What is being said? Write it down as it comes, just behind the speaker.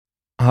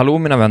Hallå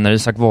mina vänner,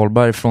 Isak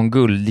Wahlberg från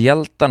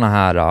Guldhjältarna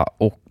här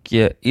och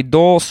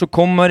idag så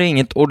kommer det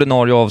inget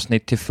ordinarie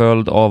avsnitt till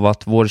följd av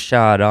att vår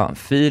kära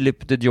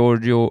Filip de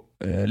Giorgio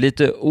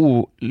lite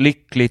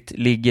olyckligt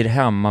ligger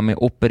hemma med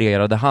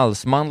opererade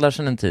halsmandlar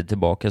sedan en tid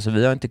tillbaka, så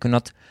vi har inte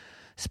kunnat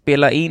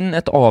spela in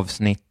ett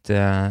avsnitt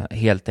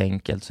helt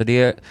enkelt. Så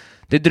det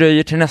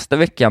dröjer till nästa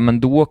vecka, men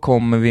då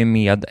kommer vi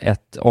med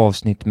ett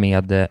avsnitt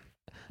med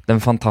den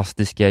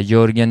fantastiska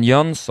Jörgen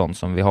Jönsson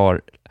som vi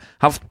har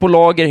haft på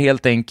lager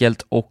helt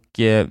enkelt, och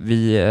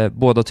vi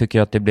båda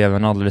tycker att det blev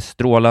en alldeles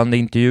strålande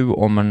intervju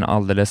om en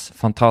alldeles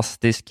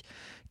fantastisk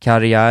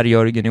karriär.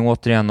 Jörgen är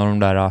återigen en av de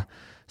där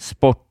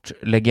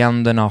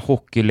sportlegenderna,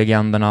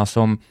 hockeylegenderna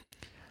som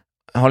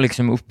har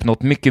liksom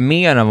uppnått mycket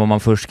mer än vad man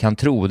först kan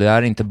tro. Det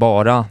är inte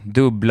bara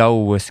dubbla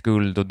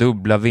OS-guld och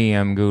dubbla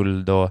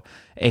VM-guld och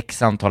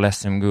x antal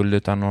SM-guld,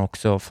 utan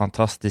också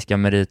fantastiska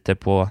meriter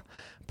på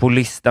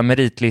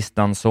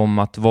meritlistan, som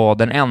att vara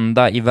den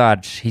enda i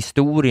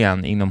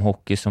världshistorien inom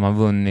hockey som har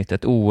vunnit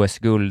ett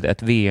OS-guld,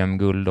 ett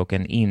VM-guld och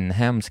en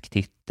inhemsk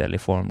titel i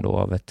form då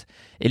av ett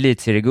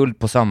elitserieguld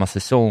på samma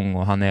säsong,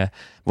 och han är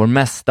vår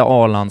mesta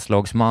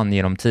A-landslagsman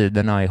genom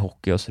tiderna i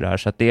hockey och sådär.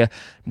 Så att det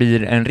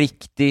blir en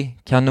riktig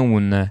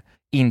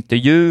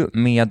kanonintervju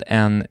med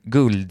en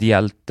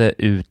guldhjälte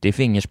ut i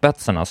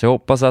fingerspetsarna. Så jag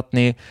hoppas att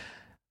ni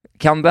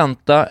kan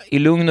vänta i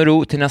lugn och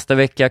ro till nästa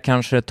vecka,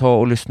 kanske ta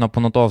och lyssna på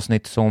något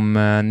avsnitt som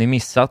ni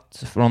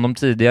missat från de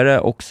tidigare,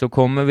 och så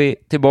kommer vi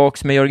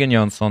tillbaks med Jörgen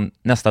Jönsson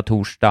nästa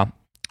torsdag.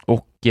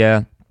 Och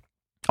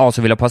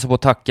så vill jag passa på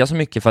att tacka så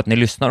mycket för att ni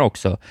lyssnar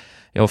också.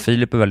 Jag och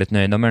Filip är väldigt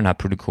nöjda med den här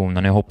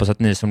produktionen. Jag hoppas att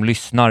ni som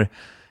lyssnar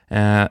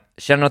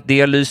känner att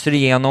det lyser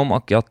igenom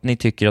och att ni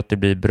tycker att det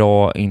blir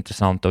bra,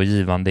 intressanta och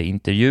givande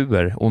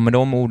intervjuer. Och med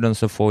de orden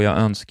så får jag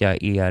önska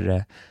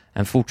er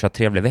en fortsatt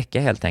trevlig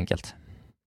vecka helt enkelt.